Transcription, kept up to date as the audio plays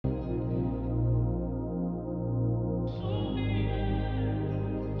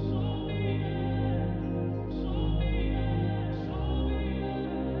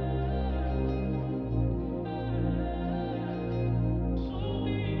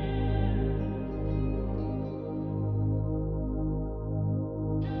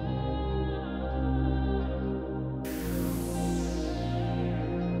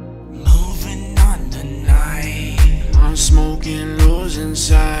smoking, losing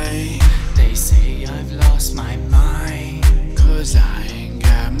sight. They say I've lost my mind, 'Cause I ain't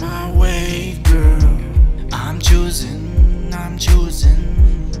got my way, girl. I'm choosing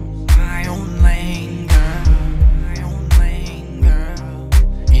my own lane, girl, my own lane, girl.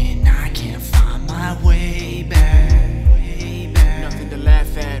 And I can't find my way back, way back. Nothing to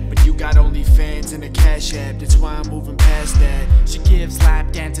laugh at, but you got OnlyFans and a Cash App. That's why I'm moving past that. She gives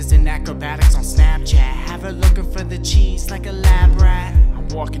lap dances and acrobatics on Snapchat. Have her looking for the cheese like a lab rat. I'm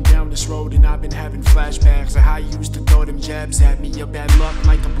walking down this road and I've been having flashbacks of how you used to throw them jabs at me. Your bad luck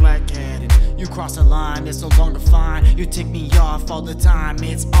like a black cat. And You cross a line, it's no longer fine. You tick me off all the time,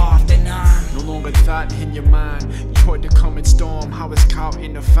 it's off and on. no longer thought in your mind. You heard the coming storm, I was caught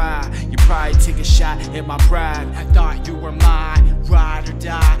in the fire. You probably take a shot at my pride. I thought you were my ride or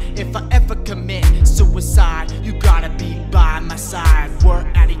die. If I ever commit suicide, you gotta be by my side. We're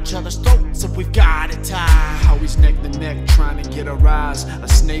at each other's throats, so we've gotta tie. Always neck to neck, trying to get a rise. A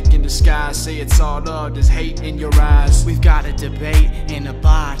snake in disguise, say it's all love, there's hate in your eyes. We've gotta debate and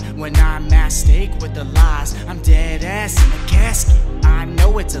abide. When I'm at stake with the lies, I'm dead ass in a casket. I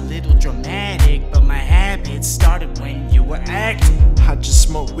know it's a little dramatic, but my habits started when you were acting. I just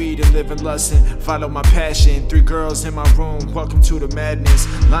smoke weed and live in lust and follow my passion. 3 girls in my room, welcome to the madness.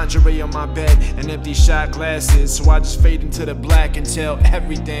 Lingerie on my bed and empty shot glasses. So I just fade into the black until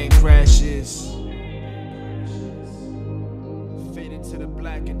everything crashes. Fade into the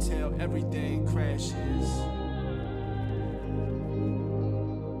black until everything crashes.